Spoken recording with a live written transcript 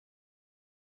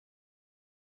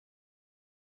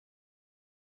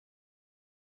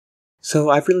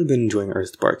So I've really been enjoying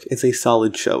EarthSpark. It's a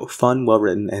solid show, fun, well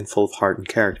written, and full of heart and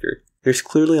character. There's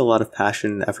clearly a lot of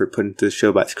passion and effort put into the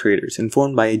show by its creators,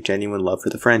 informed by a genuine love for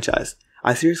the franchise.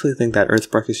 I seriously think that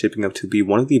EarthSpark is shaping up to be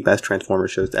one of the best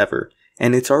Transformers shows ever,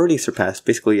 and it's already surpassed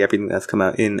basically everything that's come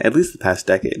out in at least the past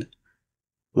decade.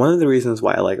 One of the reasons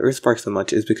why I like EarthSpark so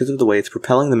much is because of the way it's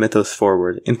propelling the mythos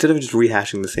forward. Instead of just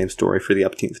rehashing the same story for the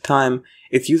upteenth time,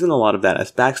 it's using a lot of that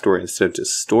as backstory instead of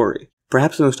just story.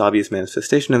 Perhaps the most obvious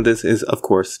manifestation of this is, of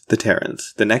course, the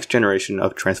Terrans, the next generation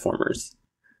of Transformers.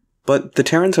 But the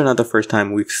Terrans are not the first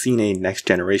time we've seen a next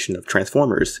generation of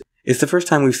Transformers. It's the first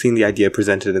time we've seen the idea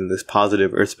presented in this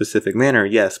positive Earth-specific manner,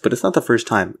 yes, but it's not the first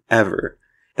time, ever.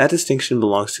 That distinction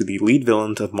belongs to the lead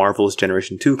villains of Marvel's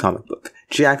Generation 2 comic book,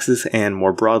 Jhiaxus and,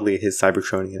 more broadly, his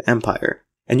Cybertronian empire.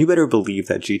 And you better believe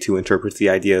that G2 interprets the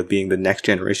idea of being the next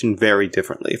generation very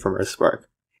differently from EarthSpark.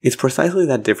 It's precisely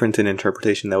that difference in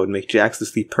interpretation that would make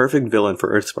Jhiaxus the perfect villain for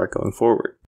EarthSpark going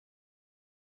forward.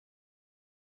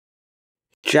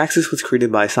 Jhiaxus was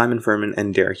created by Simon Furman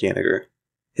and Derek Yaniger.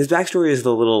 His backstory is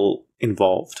a little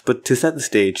involved, but to set the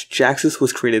stage, Jhiaxus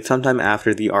was created sometime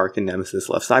after the Ark and Nemesis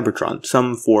left Cybertron,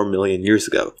 some 4 million years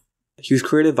ago. He was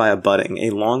created via budding,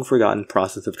 a long-forgotten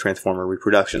process of Transformer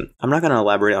reproduction. I'm not going to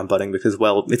elaborate on budding because,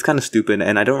 well, it's kind of stupid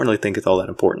and I don't really think it's all that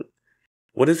important.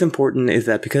 What is important is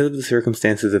that because of the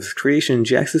circumstances of his creation,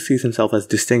 Jhiaxus sees himself as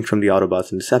distinct from the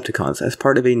Autobots and Decepticons, as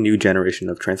part of a new generation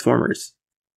of Transformers.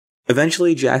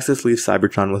 Eventually, Jhiaxus leaves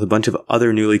Cybertron with a bunch of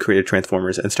other newly created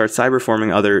Transformers and starts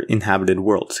cyberforming other inhabited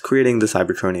worlds, creating the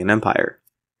Cybertronian Empire.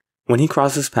 When he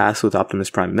crosses paths with Optimus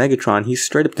Prime and Megatron, he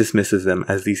straight up dismisses them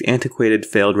as these antiquated,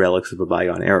 failed relics of a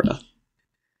bygone era.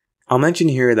 I'll mention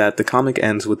here that the comic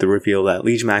ends with the reveal that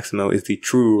Liege Maximo is the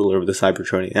true ruler of the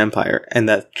Cybertronian Empire, and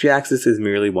that Jhiaxus is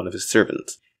merely one of his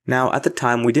servants. Now, at the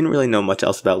time, we didn't really know much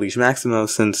else about Liege Maximo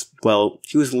since, well,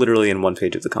 he was literally in one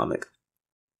page of the comic.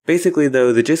 Basically,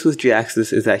 though, the gist with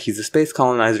Jhiaxus is that he's a space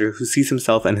colonizer who sees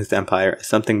himself and his empire as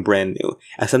something brand new,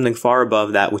 as something far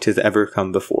above that which has ever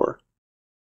come before.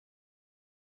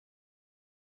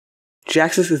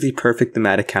 Jhiaxus is the perfect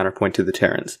thematic counterpoint to the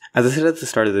Terrans. As I said at the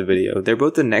start of the video, they're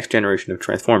both the next generation of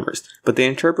Transformers, but they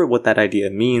interpret what that idea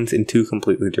means in two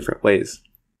completely different ways.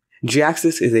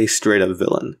 Jhiaxus is a straight-up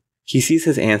villain. He sees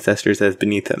his ancestors as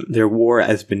beneath him, their war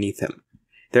as beneath him.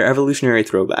 They're evolutionary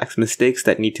throwbacks, mistakes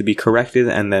that need to be corrected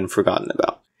and then forgotten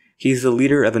about. He's the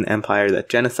leader of an empire that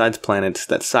genocides planets,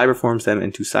 that cyberforms them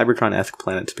into Cybertron-esque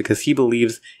planets because he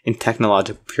believes in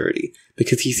technological purity,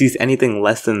 because he sees anything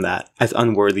less than that as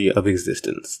unworthy of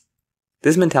existence.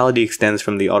 This mentality extends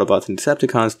from the Autobots and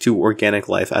Decepticons to organic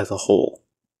life as a whole.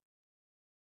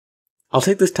 I'll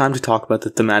take this time to talk about the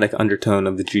thematic undertone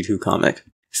of the G2 comic.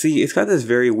 See, it's got this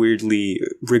very weirdly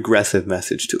regressive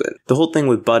message to it. The whole thing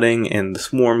with budding and the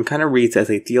swarm kind of reads as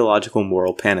a theological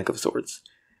moral panic of sorts.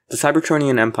 The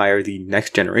Cybertronian Empire, the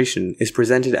next generation, is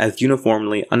presented as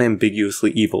uniformly,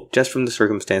 unambiguously evil just from the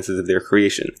circumstances of their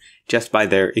creation, just by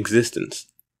their existence.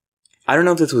 I don't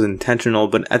know if this was intentional,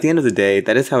 but at the end of the day,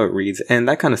 that is how it reads, and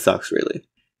that kind of sucks, really.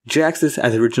 Jhiaxus,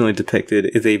 as originally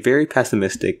depicted, is a very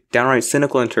pessimistic, downright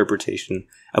cynical interpretation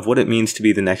of what it means to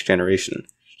be the next generation.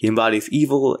 He embodies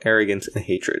evil, arrogance, and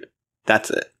hatred. That's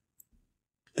it.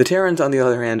 The Terrans, on the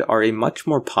other hand, are a much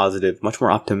more positive, much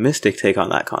more optimistic take on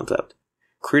that concept.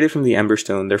 Created from the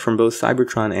Emberstone, they're from both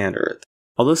Cybertron and Earth.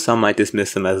 Although some might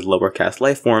dismiss them as lower caste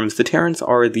life forms, the Terrans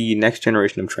are the next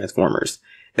generation of Transformers.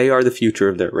 They are the future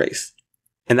of their race.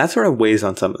 And that sort of weighs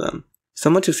on some of them.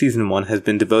 So much of Season 1 has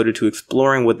been devoted to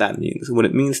exploring what that means, what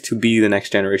it means to be the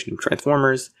next generation of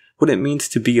Transformers, what it means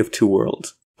to be of two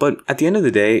worlds. But at the end of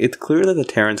the day, it's clear that the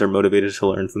Terrans are motivated to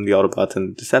learn from the Autobots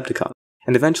and the Decepticons,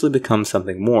 and eventually become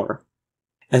something more.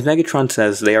 As Megatron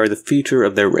says, they are the future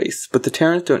of their race, but the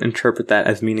Terrans don't interpret that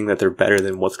as meaning that they're better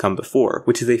than what's come before,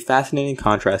 which is a fascinating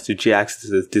contrast to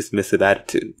Jhiaxus' dismissive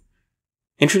attitude.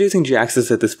 Introducing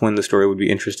Jhiaxus at this point in the story would be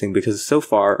interesting because so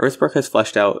far, EarthSpark has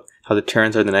fleshed out how the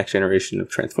Terrans are the next generation of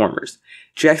Transformers.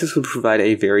 Jhiaxus would provide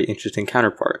a very interesting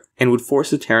counterpart, and would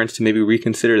force the Terrans to maybe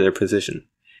reconsider their position.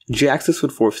 Jhiaxus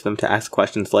would force them to ask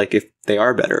questions like if they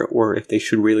are better, or if they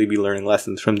should really be learning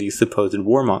lessons from these supposed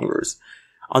warmongers.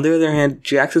 On the other hand,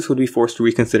 Jhiaxus would be forced to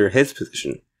reconsider his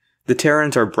position. The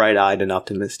Terrans are bright-eyed and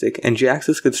optimistic, and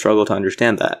Jhiaxus could struggle to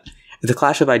understand that. It's a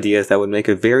clash of ideas that would make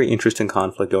a very interesting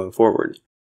conflict going forward.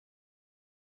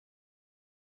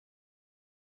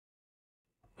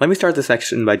 Let me start this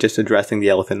section by just addressing the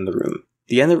elephant in the room.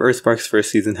 The end of EarthSpark's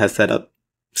first season has set up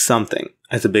something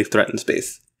as a big threat in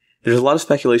space. There's a lot of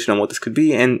speculation on what this could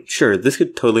be, and sure, this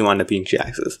could totally wind up being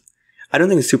Jhiaxus. I don't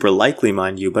think it's super likely,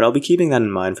 mind you, but I'll be keeping that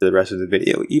in mind for the rest of the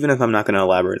video, even if I'm not going to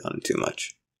elaborate on it too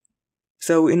much.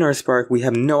 So in EarthSpark, we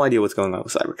have no idea what's going on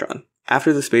with Cybertron.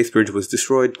 After the space bridge was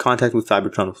destroyed, contact with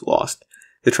Cybertron was lost.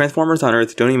 The Transformers on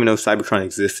Earth don't even know Cybertron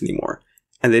exists anymore,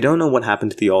 and they don't know what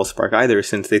happened to the EarthSpark either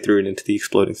since they threw it into the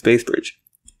exploding space bridge.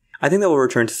 I think that we'll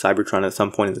return to Cybertron at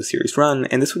some point in the series run,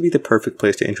 and this would be the perfect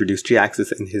place to introduce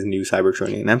Jhiaxus and his new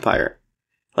Cybertronian empire.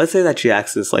 Let's say that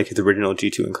Jhiaxus, like his original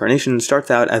G2 incarnation,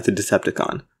 starts out as a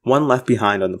Decepticon, one left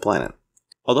behind on the planet.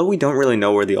 Although we don't really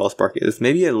know where the EarthSpark is,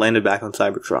 maybe it landed back on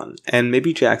Cybertron, and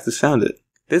maybe Jhiaxus found it.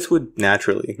 This would,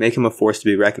 naturally, make him a force to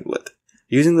be reckoned with.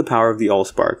 Using the power of the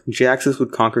EarthSpark, Jhiaxus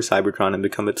would conquer Cybertron and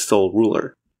become its sole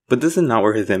ruler. But this is not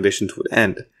where his ambitions would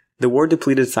end. The war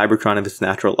depleted Cybertron of its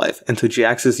natural life, and so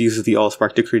Jhiaxus uses the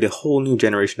EarthSpark to create a whole new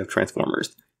generation of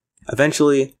Transformers.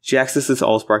 Eventually, Jhiaxus'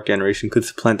 EarthSpark generation could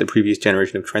supplant the previous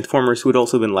generation of Transformers who had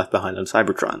also been left behind on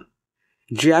Cybertron.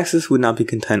 Jhiaxus would not be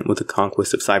content with the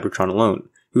conquest of Cybertron alone.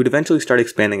 He would eventually start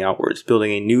expanding outwards,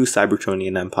 building a new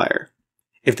Cybertronian empire.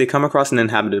 If they come across an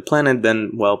inhabited planet,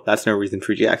 then, well, that's no reason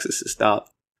for Jhiaxus to stop.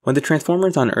 When the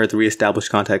Transformers on Earth re-established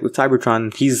contact with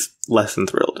Cybertron, he's less than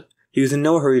thrilled. He was in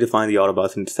no hurry to find the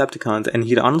Autobots and Decepticons, and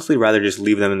he'd honestly rather just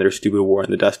leave them in their stupid war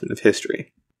in the dustbin of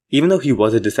history. Even though he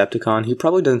was a Decepticon, he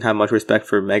probably doesn't have much respect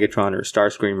for Megatron or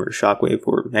Starscream or Shockwave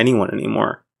or anyone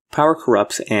anymore. Power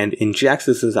corrupts, and in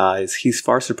Jhiaxus' eyes, he's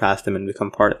far surpassed them and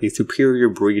become part of a superior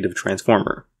breed of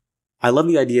Transformer. I love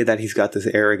the idea that he's got this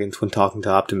arrogance when talking to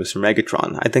Optimus or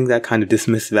Megatron. I think that kind of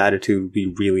dismissive attitude would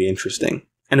be really interesting.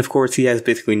 And of course, he has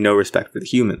basically no respect for the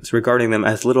humans, regarding them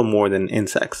as little more than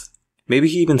insects. Maybe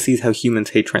he even sees how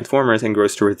humans hate Transformers and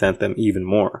grows to resent them even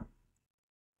more.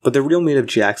 But the real meat of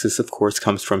Jhiaxus, of course,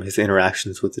 comes from his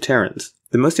interactions with the Terrans.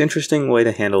 The most interesting way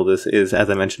to handle this is, as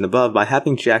I mentioned above, by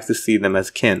having Jhiaxus see them as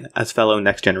kin, as fellow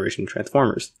next-generation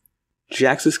Transformers.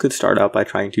 Jhiaxus could start out by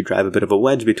trying to drive a bit of a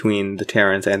wedge between the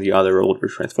Terrans and the other older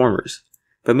Transformers.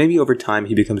 But maybe over time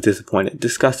he becomes disappointed,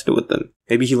 disgusted with them.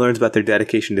 Maybe he learns about their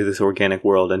dedication to this organic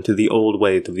world and to the old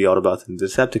ways of the Autobots and the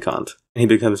Decepticons, and he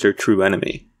becomes their true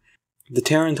enemy. The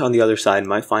Terrans on the other side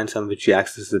might find some of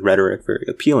Jhiaxus' rhetoric very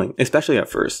appealing, especially at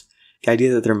first. The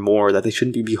idea that they're more, that they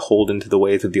shouldn't be beholden to the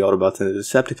ways of the Autobots and the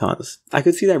Decepticons. I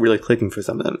could see that really clicking for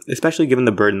some of them, especially given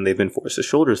the burden they've been forced to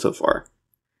shoulder so far.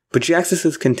 But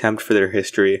Jhiaxus' contempt for their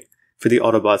history, for the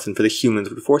Autobots and for the humans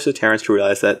would force the Terrans to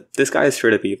realize that this guy is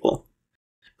straight up evil.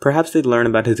 Perhaps they'd learn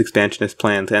about his expansionist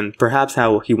plans and perhaps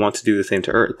how he wants to do the same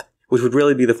to Earth, which would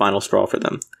really be the final straw for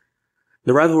them.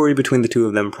 The rivalry between the two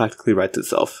of them practically writes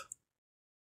itself.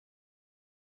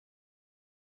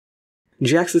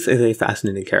 Jhiaxus is a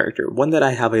fascinating character, one that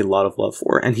I have a lot of love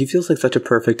for, and he feels like such a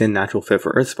perfect and natural fit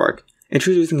for EarthSpark.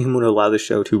 Introducing him would allow the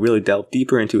show to really delve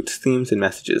deeper into its themes and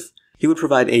messages. He would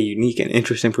provide a unique and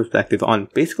interesting perspective on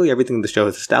basically everything the show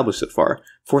has established so far,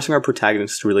 forcing our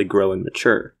protagonists to really grow and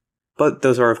mature. But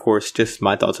those are, of course, just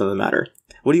my thoughts on the matter.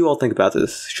 What do you all think about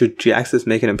this? Should Jhiaxus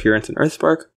make an appearance in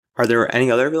EarthSpark? Are there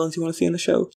any other villains you want to see in the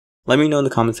show? Let me know in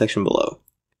the comment section below.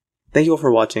 Thank you all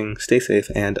for watching, stay safe,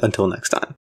 and until next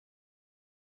time.